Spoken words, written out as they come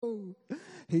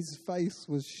His face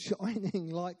was shining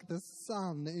like the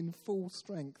sun in full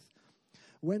strength.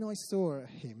 When I saw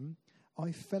him,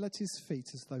 I fell at his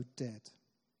feet as though dead.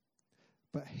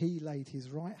 But he laid his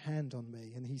right hand on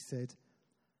me and he said,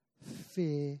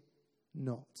 "Fear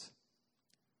not.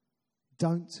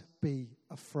 Don't be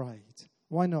afraid."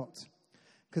 Why not?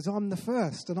 Because I'm the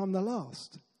first and I'm the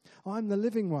last. I'm the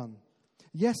living one.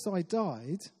 Yes, I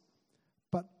died,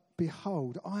 but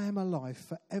behold, I am alive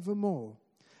forevermore.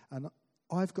 And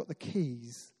I've got the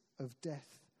keys of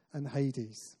death and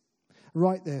Hades.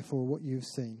 Write therefore what you've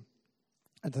seen,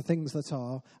 and the things that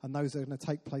are, and those that are going to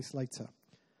take place later.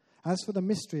 As for the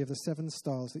mystery of the 7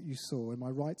 stars that you saw in my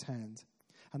right hand,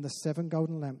 and the 7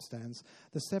 golden lampstands,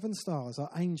 the 7 stars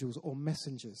are angels or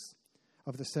messengers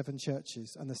of the 7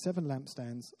 churches, and the 7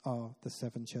 lampstands are the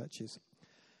 7 churches.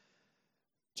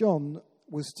 John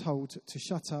was told to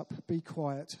shut up, be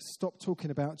quiet, stop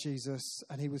talking about Jesus,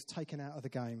 and he was taken out of the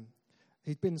game.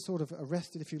 He'd been sort of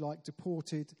arrested, if you like,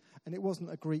 deported, and it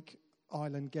wasn't a Greek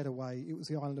island getaway. It was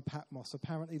the island of Patmos.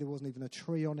 Apparently there wasn't even a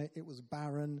tree on it. It was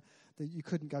barren. You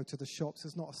couldn't go to the shops.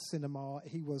 There's not a cinema.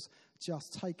 He was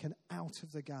just taken out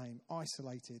of the game,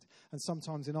 isolated. And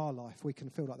sometimes in our life we can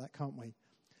feel like that, can't we?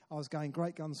 I was going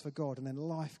great guns for God, and then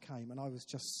life came and I was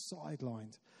just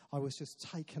sidelined. I was just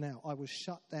taken out. I was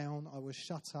shut down. I was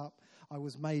shut up.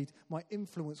 My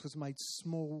influence was made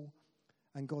small.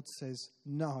 And God says,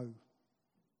 no.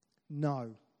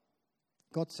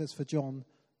 God says for John,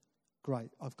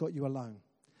 great, I've got you alone.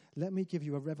 Let me give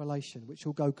you a revelation which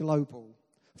will go global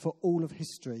for all of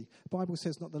history. The Bible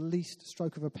says not the least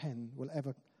stroke of a pen will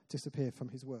ever disappear from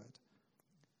his word.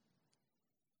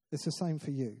 It's the same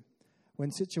for you.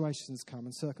 When situations come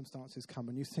and circumstances come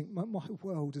and you think, my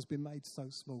world has been made so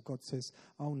small, God says,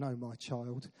 oh no, my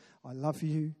child, I love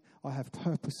you. I have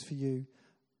purpose for you.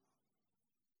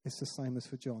 It's the same as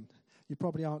for John. You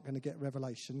probably aren't going to get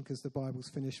revelation because the Bible's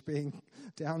finished being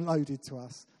downloaded to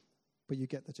us, but you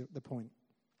get the point.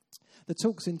 The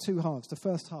talk's in 2 halves. The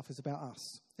first half is about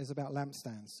us. It's about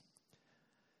lampstands.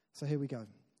 So here we go.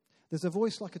 There's a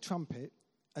voice like a trumpet,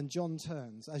 and John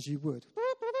turns, as you would.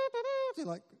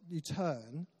 Like you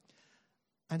turn,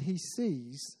 and he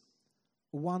sees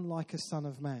one like a son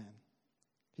of man.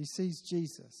 He sees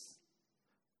Jesus,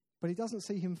 but he doesn't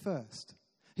see him first.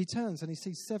 He turns and he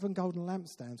sees 7 golden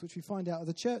lampstands, which we find out are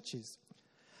the churches.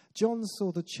 John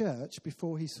saw the church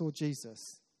before he saw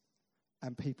Jesus,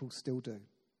 and people still do.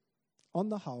 On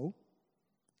the whole,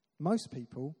 most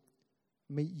people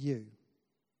meet you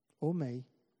or me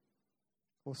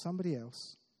or somebody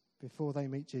else before they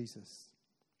meet Jesus.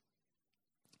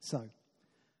 So,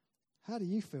 how do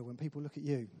you feel when people look at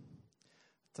you?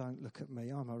 Don't look at me.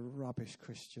 I'm a rubbish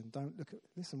Christian.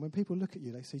 Listen, when people look at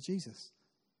you, they see Jesus.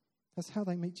 That's how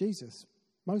they meet Jesus.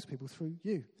 Most people through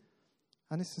you.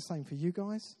 And it's the same for you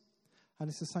guys. And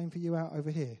it's the same for you out over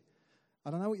here.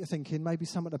 I don't know what you're thinking. Maybe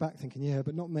some at the back thinking, yeah,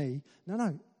 but not me.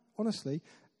 No. Honestly,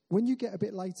 when you get a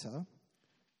bit later,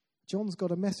 John's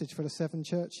got a message for the 7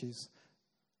 churches.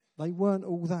 They weren't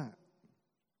all that.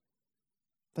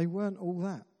 They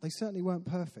certainly weren't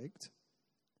perfect.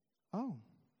 Oh,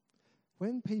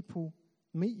 when people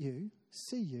meet you,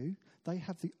 see you, they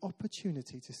have the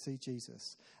opportunity to see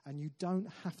Jesus. And you don't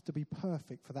have to be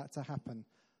perfect for that to happen.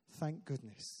 Thank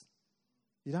goodness.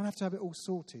 You don't have to have it all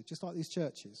sorted, just like these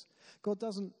churches. God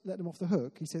doesn't let them off the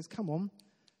hook. He says, come on,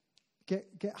 get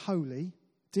holy,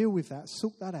 deal with that,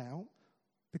 sort that out,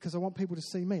 because I want people to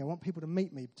see me. I want people to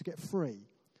meet me, to get free.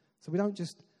 So we don't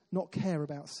just not care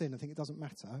about sin and think it doesn't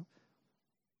matter.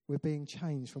 We're being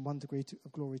changed from one degree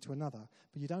of glory to another.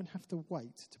 But you don't have to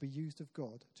wait to be used of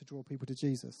God to draw people to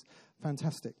Jesus.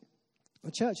 Fantastic.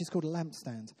 The church is called a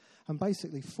lampstand. And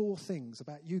basically 4 things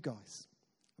about you guys,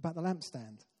 about the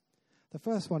lampstand. The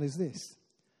first one is this.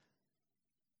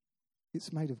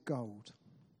 It's made of gold.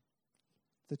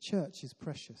 The church is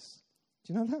precious.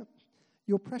 Do you know that?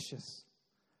 You're precious.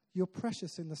 You're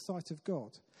precious in the sight of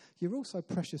God. You're also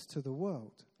precious to the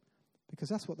world, because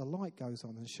that's what the light goes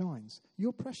on and shines.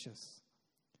 You're precious.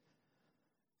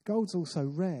 Gold's also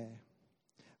rare.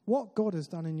 What God has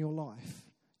done in your life,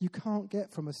 you can't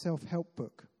get from a self-help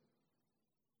book.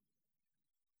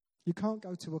 You can't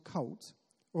go to a cult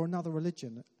or another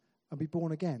religion and be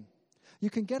born again. You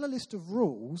can get a list of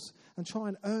rules and try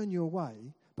and earn your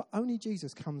way, but only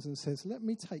Jesus comes and says, let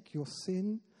me take your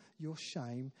sin, your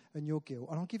shame, and your guilt,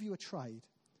 and I'll give you a trade.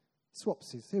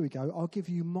 Swapsies, here we go. I'll give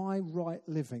you my right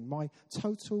living, my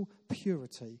total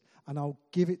purity, and I'll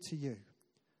give it to you.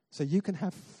 So you can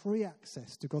have free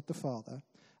access to God the Father,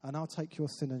 and I'll take your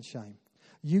sin and shame.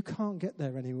 You can't get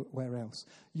there anywhere else.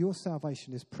 Your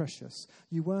salvation is precious.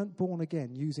 You weren't born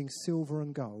again using silver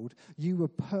and gold. You were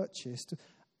purchased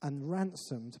and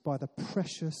ransomed by the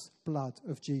precious blood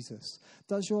of Jesus.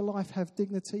 Does your life have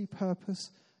dignity,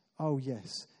 purpose? Oh,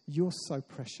 yes. You're so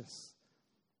precious.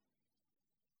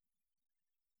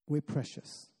 We're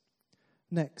precious.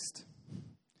 Next.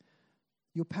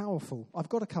 You're powerful. I've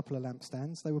got a couple of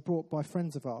lampstands. They were brought by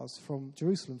friends of ours from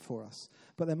Jerusalem for us,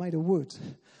 but they're made of wood.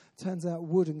 Turns out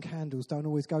wood and candles don't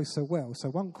always go so well. So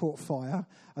one caught fire,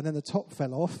 and then the top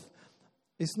fell off.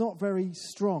 It's not very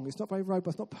strong. It's not very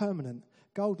robust, not permanent.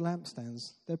 Gold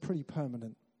lampstands, they're pretty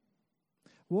permanent.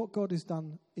 What God has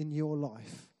done in your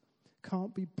life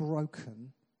can't be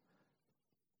broken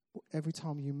every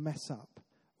time you mess up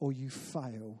or you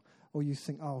fail or you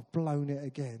think, oh, I've blown it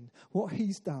again. What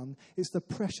he's done is the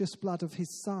precious blood of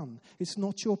his son. It's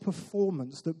not your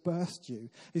performance that burst you.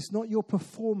 It's not your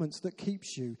performance that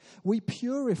keeps you. We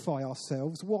purify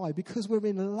ourselves. Why? Because we're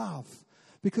in love.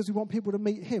 Because we want people to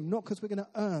meet him, not because we're going to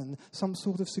earn some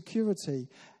sort of security.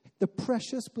 The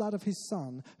precious blood of his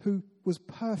son, who was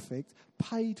perfect,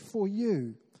 paid for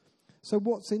you. So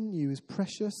what's in you is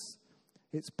precious.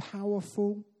 It's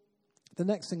powerful. The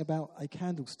next thing about a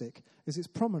candlestick is it's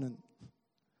prominent.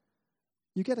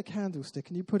 You get a candlestick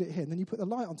and you put it here, and then you put the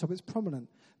light on top, it's prominent.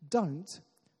 Don't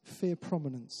fear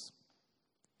prominence.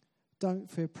 Don't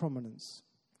fear prominence.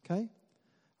 Okay?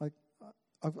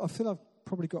 I feel I've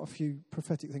probably got a few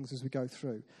prophetic things as we go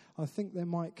through. I think there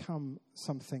might come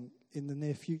something in the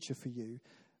near future for you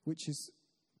which is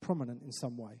prominent in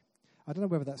some way. I don't know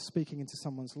whether that's speaking into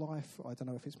someone's life. I don't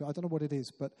know what it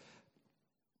is, but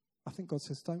I think God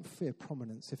says, don't fear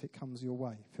prominence if it comes your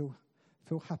way. Feel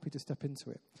happy to step into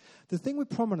it. The thing with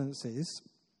prominence is,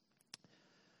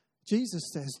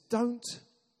 Jesus says, don't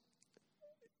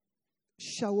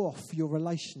show off your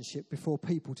relationship before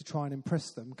people to try and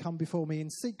impress them. Come before me in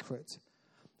secret.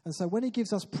 And so when he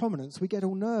gives us prominence, we get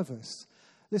all nervous.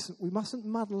 Listen, we mustn't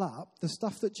muddle up the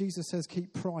stuff that Jesus says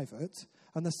keep private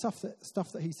and the stuff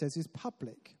that he says is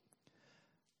public.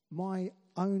 My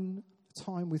own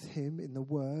time with him in the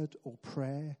word or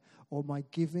prayer or my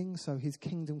giving so his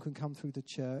kingdom can come through the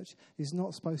church is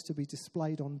not supposed to be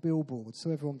displayed on billboards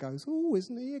so everyone goes, oh,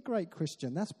 isn't he a great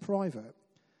Christian? That's private.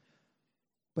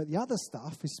 But the other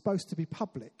stuff is supposed to be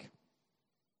public.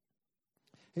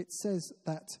 It says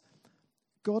that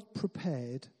God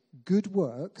prepared good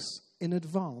works in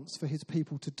advance for his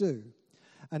people to do.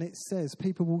 And it says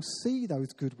people will see those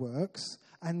good works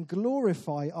and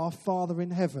glorify our Father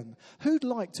in heaven. Who'd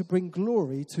like to bring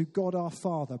glory to God our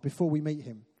Father before we meet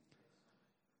him?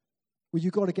 Well,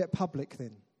 you've got to get public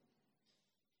then.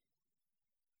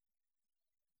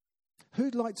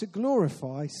 Who'd like to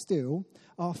glorify still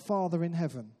our Father in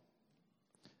heaven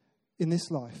in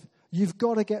this life? You've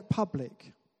got to get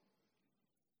public.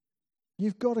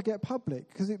 You've got to get public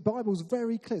because the Bible's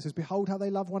very clear. It says, behold how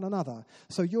they love one another.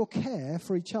 So your care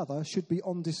for each other should be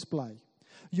on display.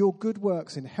 Your good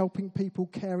works in helping people,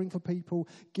 caring for people,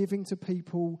 giving to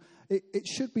people, it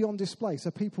should be on display.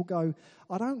 So people go,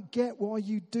 I don't get why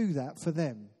you do that for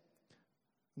them.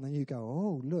 And then you go,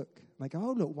 oh, look. And they go,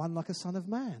 oh, look, one like a son of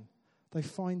man. They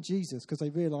find Jesus because they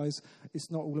realise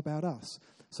it's not all about us.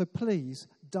 So please,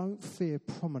 don't fear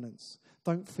prominence.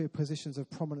 Don't fear positions of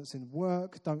prominence in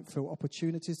work. Don't fear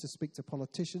opportunities to speak to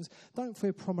politicians. Don't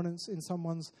fear prominence in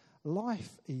someone's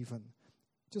life even.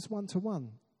 Just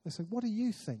one-to-one. They say, what do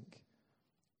you think?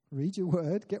 Read your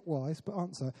word, get wise, but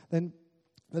answer. Then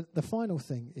the final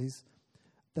thing is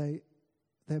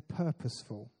they're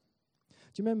purposeful.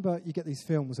 Do you remember you get these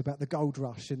films about the gold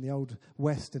rush in the old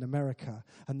West in America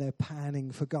and they're panning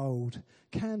for gold?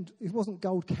 It wasn't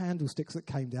gold candlesticks that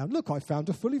came down. Look, I found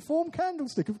a fully formed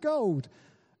candlestick of gold.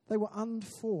 They were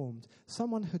unformed.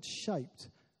 Someone had shaped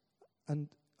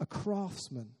a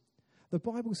craftsman. The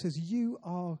Bible says you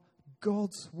are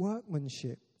God's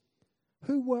workmanship.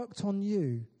 Who worked on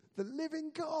you? The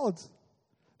living God.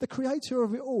 The creator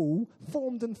of it all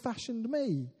formed and fashioned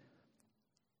me.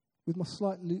 With my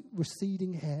slightly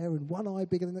receding hair and one eye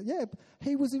bigger than that. Yeah,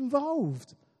 he was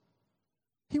involved.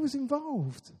 He was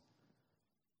involved.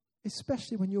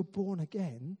 Especially when you're born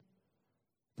again.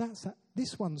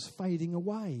 This one's fading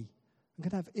away. I'm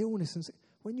going to have illness. And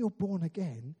when you're born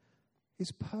again,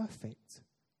 it's perfect.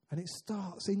 And it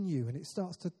starts in you and it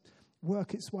starts to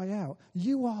work its way out.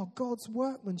 You are God's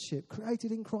workmanship,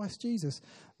 created in Christ Jesus.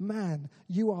 Man,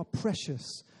 you are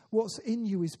precious. What's in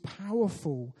you is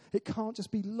powerful. It can't just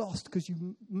be lost because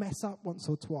you mess up once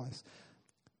or twice.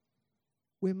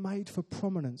 We're made for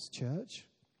prominence, church.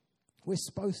 We're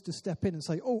supposed to step in and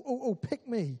say, oh, pick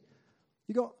me.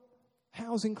 You got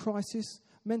housing crisis,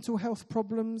 mental health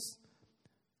problems,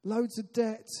 loads of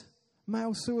debt,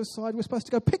 male suicide. We're supposed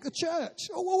to go, pick the church.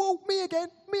 Oh, me again.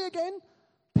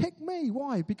 Pick me.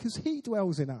 Why? Because he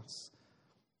dwells in us.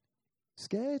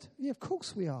 Scared? Yeah, of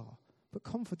course we are, but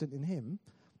confident in him.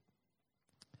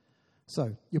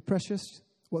 So, you're precious.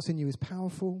 What's in you is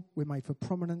powerful. We're made for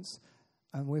prominence,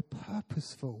 and we're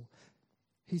purposeful.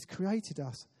 He's created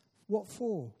us. What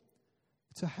for?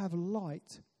 To have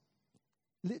light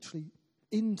literally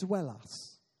indwell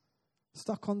us.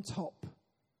 Stuck on top.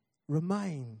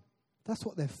 Remain. That's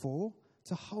what they're for.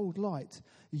 To hold light.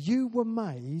 You were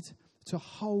made to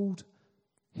hold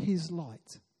his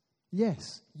light.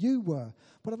 Yes, you were.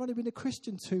 But I've only been a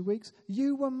Christian 2 weeks.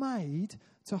 You were made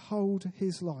to hold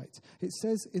his light. It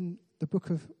says in the book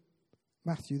of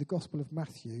Matthew, the Gospel of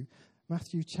Matthew,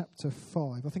 Matthew chapter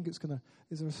 5. I think it's going to...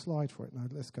 Is there a slide for it? No,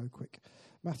 let's go quick.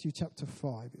 Matthew chapter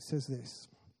 5. It says this.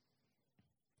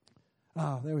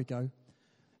 There we go.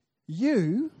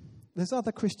 You, there's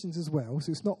other Christians as well,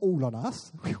 so it's not all on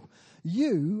us.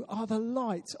 You are the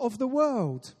light of the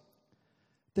world.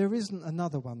 There isn't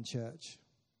another one, church.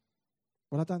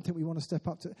 Well, I don't think we want to step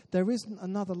up to... There isn't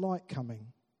another light coming.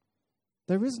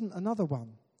 There isn't another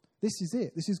one. This is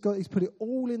it. This is God. He's put it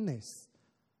all in this.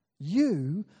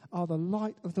 You are the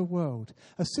light of the world.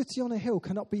 A city on a hill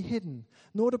cannot be hidden,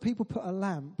 nor do people put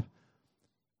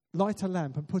light a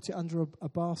lamp and put it under a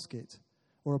basket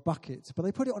or a bucket, but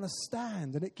they put it on a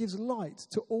stand and it gives light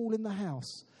to all in the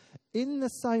house. In the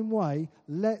same way,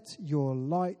 let your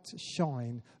light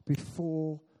shine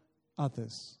before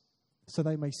others, so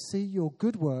they may see your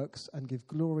good works and give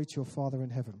glory to your Father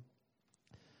in heaven.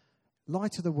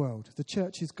 Light of the world. The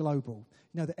church is global.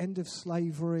 You know, the end of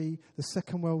slavery, the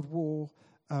Second World War,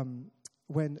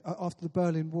 after the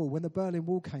Berlin Wall, when the Berlin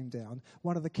Wall came down,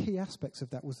 one of the key aspects of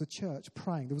that was the church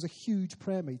praying. There was a huge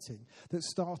prayer meeting that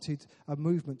started a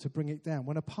movement to bring it down.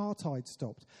 When apartheid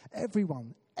stopped,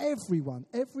 everyone,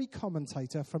 every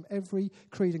commentator from every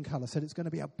creed and colour said it's going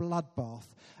to be a bloodbath.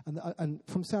 And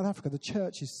from South Africa, the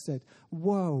churches said,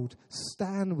 world,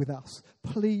 stand with us.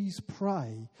 Please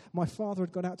pray. My father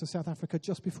had gone out to South Africa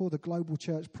just before the global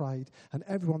church prayed, and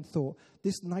everyone thought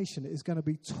this nation is going to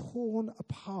be torn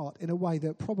apart in a way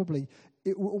that probably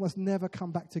it will almost never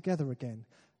come back together again.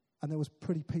 And there was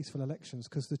pretty peaceful elections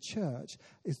because the church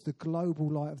is the global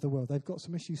light of the world. They've got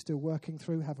some issues still working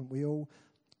through, haven't we all?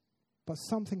 But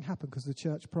something happened because the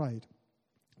church prayed.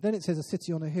 Then it says a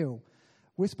city on a hill.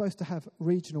 We're supposed to have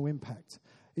regional impact.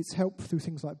 It's helped through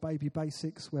things like Baby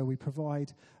Basics, where we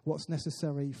provide what's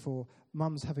necessary for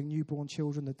mums having newborn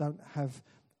children that don't have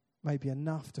maybe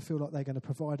enough to feel like they're going to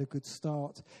provide a good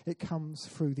start. It comes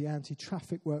through the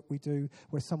anti-traffic work we do,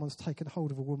 where someone's taken hold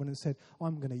of a woman and said,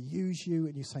 I'm going to use you,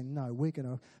 and you say, no, we're going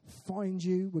to find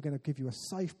you, we're going to give you a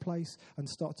safe place and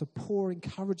start to pour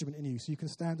encouragement in you so you can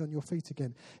stand on your feet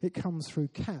again. It comes through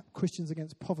CAP, Christians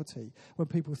Against Poverty, when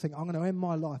people think, I'm going to end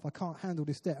my life, I can't handle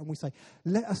this debt, and we say,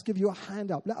 let us give you a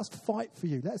hand up, let us fight for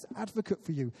you, let us advocate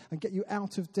for you and get you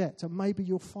out of debt, and maybe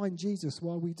you'll find Jesus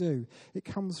while we do. It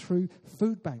comes through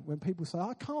Food Bank, when people say,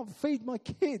 I can't feed my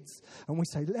kids. And we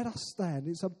say, let us stand.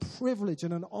 It's a privilege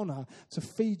and an honour to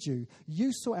feed you.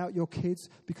 You sort out your kids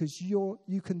because you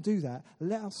can do that.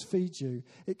 Let us feed you.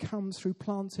 It comes through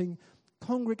planting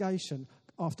congregation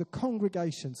after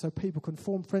congregation so people can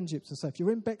form friendships and say, if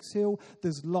you're in Bexhill,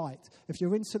 there's light. If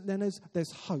you're in St Leonard's,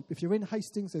 there's hope. If you're in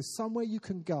Hastings, there's somewhere you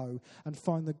can go and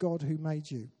find the God who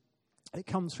made you. It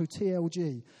comes through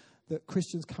TLG, that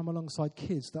Christians come alongside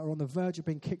kids that are on the verge of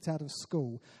being kicked out of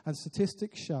school. And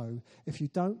statistics show if you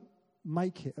don't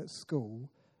make it at school,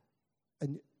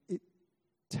 and it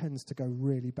tends to go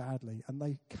really badly. And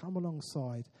they come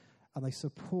alongside and they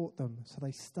support them so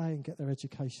they stay and get their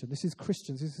education. This is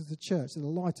Christians. This is the church. It's the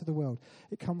light of the world.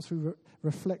 It comes through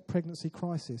Reflect Pregnancy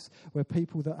Crisis, where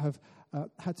people that have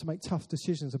had to make tough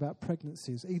decisions about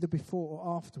pregnancies, either before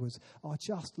or afterwards, are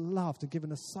just loved and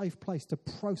given a safe place to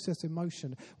process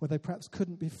emotion where they perhaps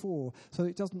couldn't before, so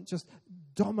it doesn't just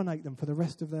dominate them for the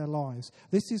rest of their lives.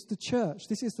 This is the church.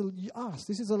 This is us.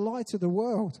 This is the light of the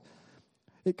world.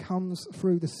 It comes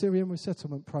through the Syrian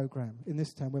resettlement program in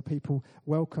this town, where people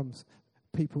welcomes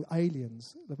people,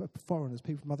 aliens, foreigners,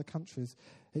 people from other countries.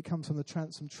 It comes from the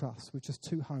Transom Trust with just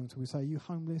 2 homes. We say, are you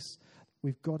homeless?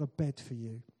 We've got a bed for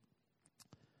you.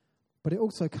 But it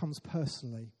also comes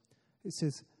personally. It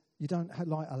says you don't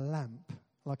light a lamp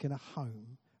like in a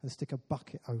home and stick a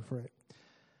bucket over it.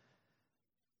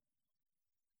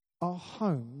 Our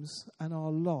homes and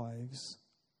our lives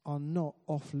are not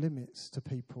off limits to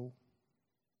people.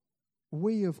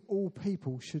 We of all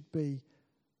people should be,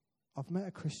 I've met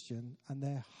a Christian and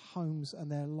their homes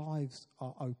and their lives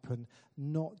are open,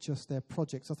 not just their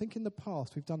projects. I think in the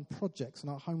past we've done projects and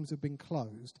our homes have been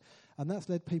closed, and that's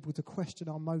led people to question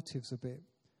our motives a bit.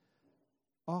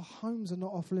 Our homes are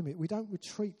not off limit. We don't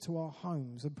retreat to our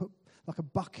homes and put like a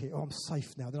bucket, I'm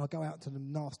safe now, then I'll go out to the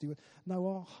nasty world. No,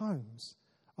 our homes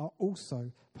are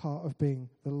also part of being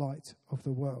the light of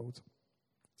the world.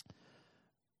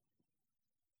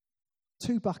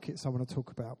 2 buckets I want to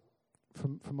talk about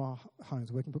from our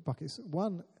homes. We can put buckets.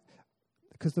 One,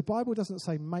 because the Bible doesn't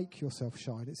say make yourself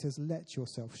shine. It says let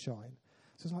yourself shine.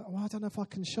 So it's like, I don't know if I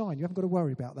can shine. You haven't got to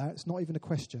worry about that. It's not even a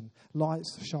question.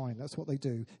 Lights shine. That's what they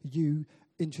do. You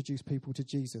introduce people to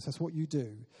Jesus. That's what you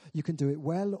do. You can do it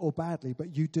well or badly,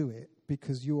 but you do it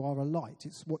because you are a light.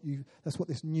 That's what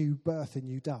this new birth in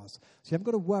you does. So you haven't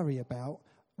got to worry about,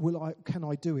 can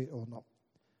I do it or not?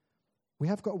 We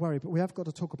have got to worry, but we have got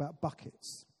to talk about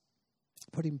buckets.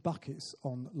 Putting buckets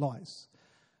on lights.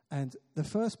 And the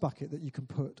first bucket that you can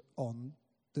put on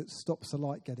that stops the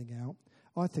light getting out,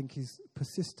 I think, is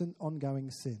persistent, ongoing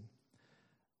sin.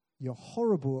 You're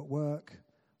horrible at work.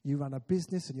 You run a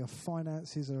business and your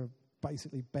finances are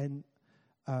basically bent.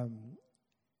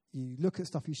 You look at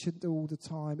stuff you shouldn't do all the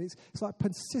time. It's like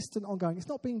persistent, ongoing. It's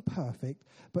not being perfect,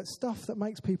 but stuff that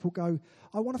makes people go,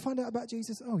 I want to find out about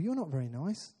Jesus. Oh, you're not very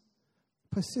nice.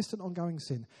 Persistent, ongoing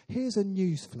sin. Here's a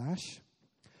news flash.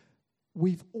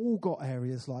 We've all got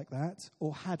areas like that,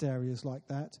 or had areas like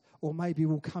that, or maybe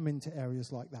we'll come into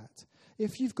areas like that.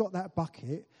 If you've got that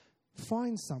bucket,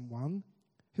 find someone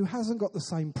who hasn't got the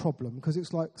same problem, because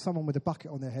it's like someone with a bucket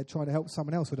on their head trying to help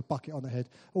someone else with a bucket on their head.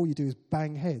 All you do is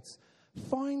bang heads.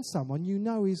 Find someone you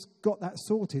know has got that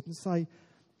sorted and say,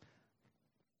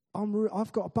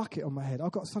 I've got a bucket on my head.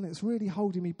 I've got something that's really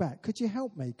holding me back. Could you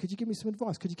help me? Could you give me some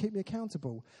advice? Could you keep me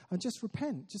accountable? And just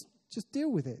repent. Just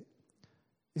deal with it.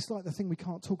 It's like the thing we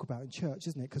can't talk about in church,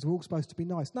 isn't it? Because we're all supposed to be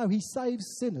nice. No, he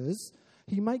saves sinners.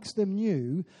 He makes them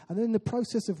new. And then in the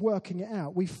process of working it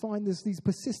out, we find there's these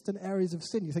persistent areas of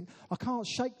sin. You think, I can't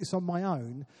shake this on my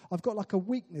own. I've got like a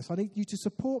weakness. I need you to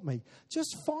support me.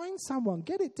 Just find someone,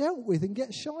 get it dealt with and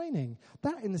get shining.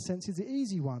 That, in a sense, is the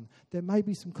easy one. There may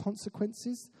be some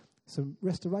consequences. Some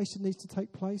restoration needs to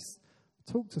take place.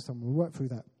 Talk to someone. We'll work through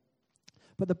that.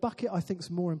 But the bucket I think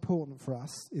is more important for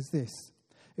us is this.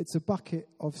 It's a bucket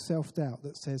of self-doubt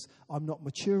that says, I'm not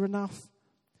mature enough.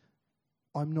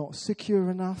 I'm not secure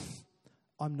enough.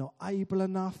 I'm not able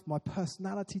enough. My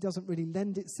personality doesn't really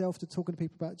lend itself to talking to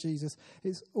people about Jesus.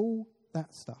 It's all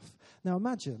that stuff. Now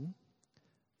imagine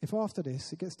if after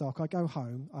this, it gets dark, I go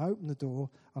home, I open the door,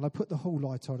 and I put the hall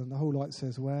light on, and the hall light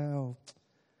says, well,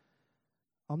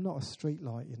 I'm not a street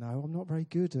light, you know. I'm not very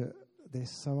good at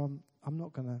this, so I'm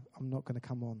not gonna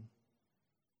come on.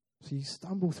 So you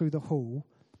stumble through the hall.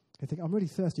 You think, I'm really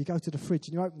thirsty. You go to the fridge,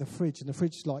 and you open the fridge, and the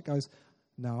fridge light goes,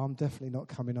 no, I'm definitely not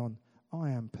coming on.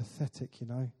 I am pathetic, you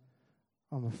know.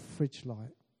 I'm a fridge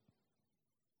light.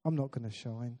 I'm not going to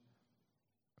shine.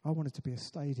 I want it to be a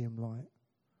stadium light,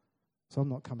 so I'm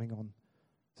not coming on.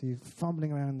 So you're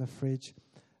fumbling around the fridge,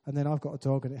 and then I've got a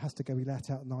dog, and it has to go be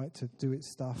let out at night to do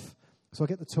its stuff. So I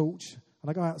get the torch, and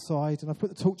I go outside, and I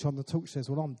put the torch on. The torch says,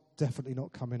 well, I'm definitely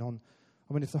not coming on.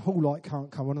 I mean, if the hall light can't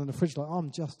come on and the fridge light,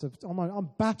 I'm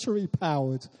battery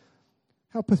powered.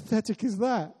 How pathetic is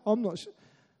that? I'm not sure.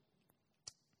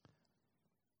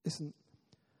 Listen,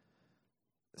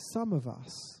 some of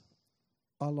us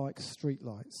are like street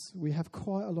lights. We have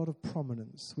quite a lot of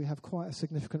prominence. We have quite a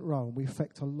significant role, and we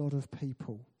affect a lot of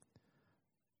people.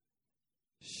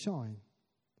 Shine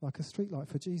like a street light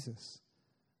for Jesus.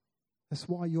 That's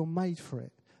why you're made for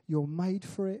it. You're made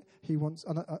for it. He wants,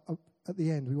 and at the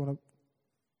end, we want to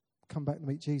come back and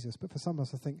meet Jesus. But for some of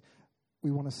us, I think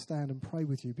we want to stand and pray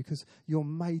with you because you're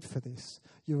made for this.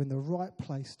 You're in the right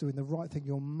place, doing the right thing.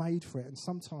 You're made for it. And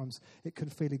sometimes it can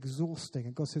feel exhausting.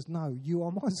 And God says, no, you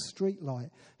are my street light.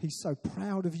 He's so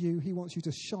proud of you. He wants you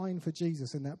to shine for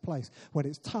Jesus in that place. When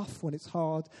it's tough, when it's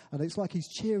hard, and it's like he's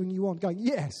cheering you on, going,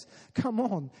 yes, come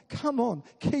on,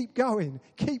 keep going.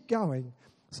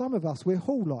 Some of us, we're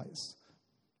hall lights.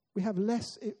 We have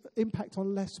less impact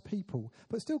on less people,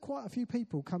 but still quite a few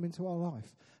people come into our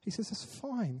life. He says, that's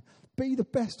fine. Be the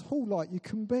best hall light you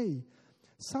can be.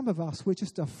 Some of us, we're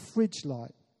just a fridge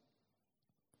light.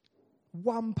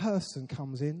 One person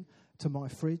comes in to my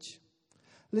fridge.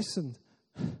 Listen,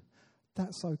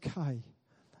 that's okay.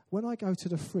 When I go to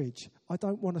the fridge, I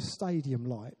don't want a stadium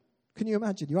light. Can you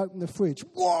imagine? You open the fridge,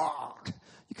 whoa!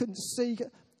 You couldn't see.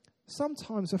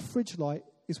 Sometimes a fridge light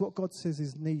is what God says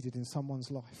is needed in someone's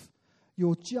life.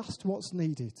 You're just what's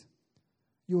needed.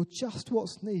 You're just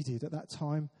what's needed at that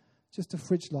time. Just a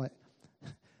fridge light.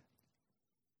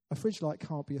 A fridge light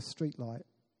can't be a street light,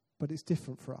 but it's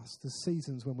different for us. There's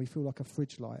seasons when we feel like a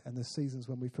fridge light, and there's seasons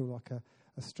when we feel like a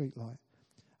street light.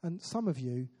 And some of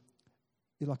you,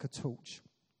 you're like a torch.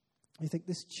 You think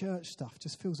this church stuff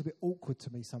just feels a bit awkward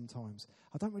to me sometimes.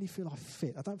 I don't really feel I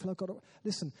fit. I don't feel I've got to...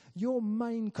 Listen, your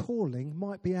main calling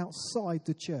might be outside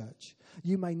the church.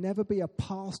 You may never be a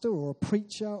pastor or a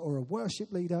preacher or a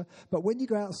worship leader, but when you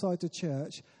go outside the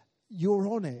church, you're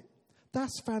on it.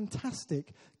 That's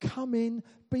fantastic. Come in,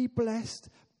 be blessed.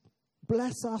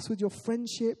 Bless us with your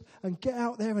friendship and get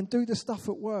out there and do the stuff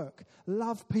at work.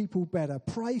 Love people better.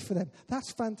 Pray for them.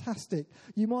 That's fantastic.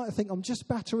 You might think, I'm just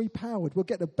battery powered. We'll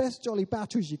get the best jolly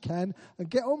batteries you can and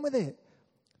get on with it.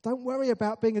 Don't worry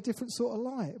about being a different sort of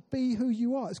light. Be who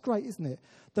you are. It's great, isn't it?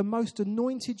 The most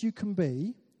anointed you can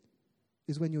be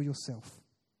is when you're yourself.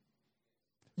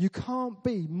 You can't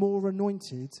be more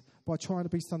anointed by trying to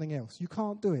be something else. You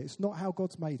can't do it. It's not how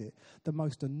God's made it. The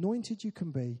most anointed you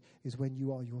can be is when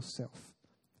you are yourself,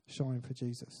 shining for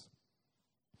Jesus.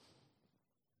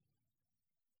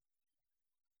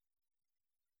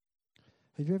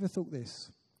 Have you ever thought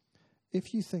this?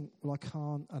 If you think, well, I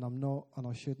can't and I'm not and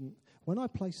I shouldn't. When I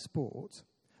play sport,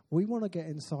 we want to get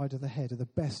inside of the head of the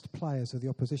best players of the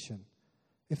opposition.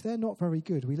 If they're not very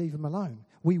good, we leave them alone.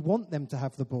 We want them to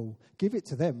have the ball. Give it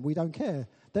to them. We don't care.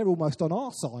 They're almost on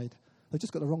our side. They've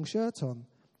just got the wrong shirt on.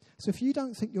 So if you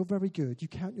don't think you're very good, you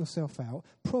count yourself out,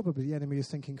 probably the enemy is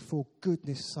thinking, for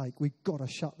goodness sake, we've got to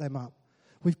shut them up.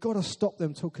 We've got to stop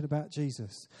them talking about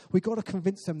Jesus. We've got to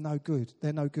convince them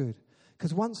they're no good.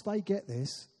 Because once they get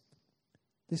this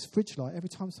fridge light, every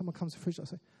time someone comes to the fridge light,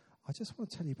 I say, I just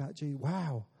want to tell you about Jesus.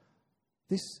 Wow,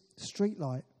 this street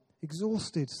light,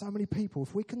 exhausted, so many people.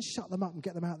 If we can shut them up and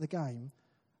get them out of the game,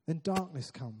 then darkness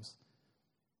comes.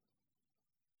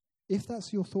 If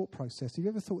that's your thought process, have you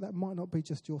ever thought that might not be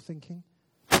just your thinking?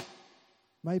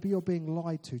 Maybe you're being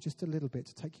lied to just a little bit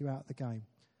to take you out of the game.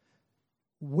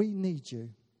 We need you.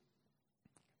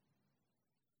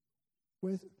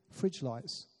 With fridge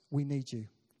lights, we need you.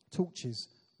 Torches,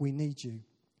 we need you.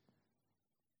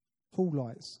 Hall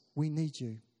lights, we need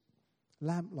you.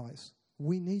 Lamp lights,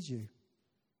 we need you.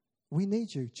 We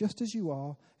need you just as you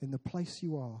are in the place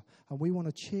you are. And we want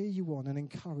to cheer you on and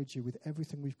encourage you with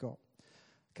everything we've got.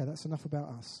 Okay, that's enough about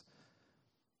us.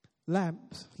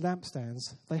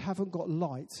 Lampstands, they haven't got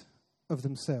light of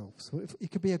themselves.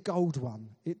 It could be a gold one.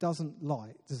 It doesn't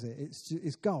light, does it?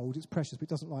 It's gold, it's precious, but it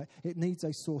doesn't light. It needs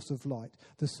a source of light.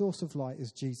 The source of light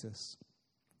is Jesus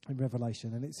in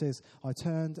Revelation. And it says, I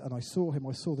turned and I saw him.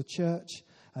 I saw the church.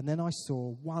 And then I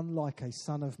saw one like a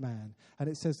son of man. And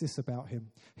it says this about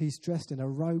him. He's dressed in a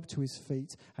robe to his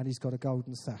feet, and he's got a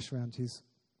golden sash around his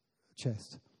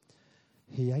chest.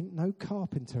 He ain't no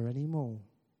carpenter anymore.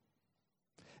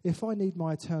 If I need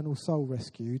my eternal soul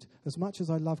rescued, as much as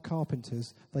I love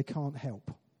carpenters, they can't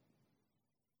help.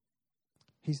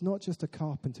 He's not just a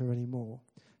carpenter anymore.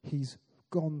 He's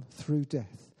gone through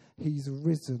death. He's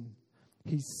risen.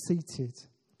 He's seated.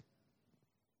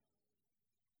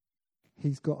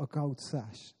 He's got a gold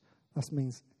sash. That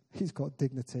means he's got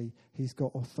dignity. He's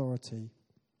got authority.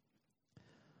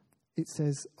 It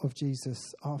says of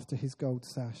Jesus, after his gold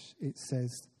sash, it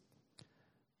says,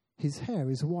 his hair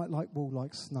is white like wool,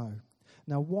 like snow.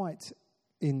 Now, white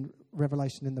in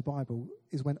Revelation in the Bible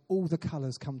is when all the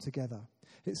colours come together.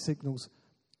 It signals,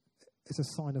 it's a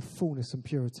sign of fullness and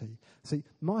purity. See,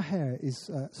 my hair is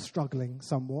struggling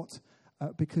somewhat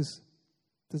because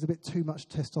there's a bit too much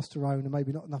testosterone and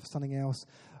maybe not enough something else.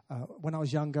 When I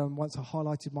was younger and once I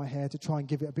highlighted my hair to try and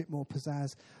give it a bit more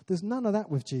pizzazz. There's none of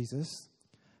that with Jesus.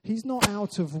 He's not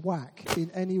out of whack in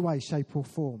any way, shape or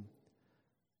form.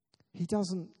 He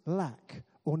doesn't lack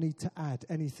or need to add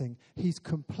anything. He's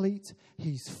complete,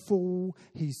 he's full,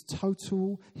 he's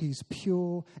total, he's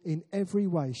pure in every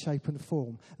way, shape and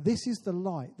form. This is the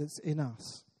light that's in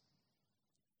us.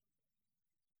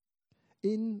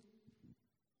 In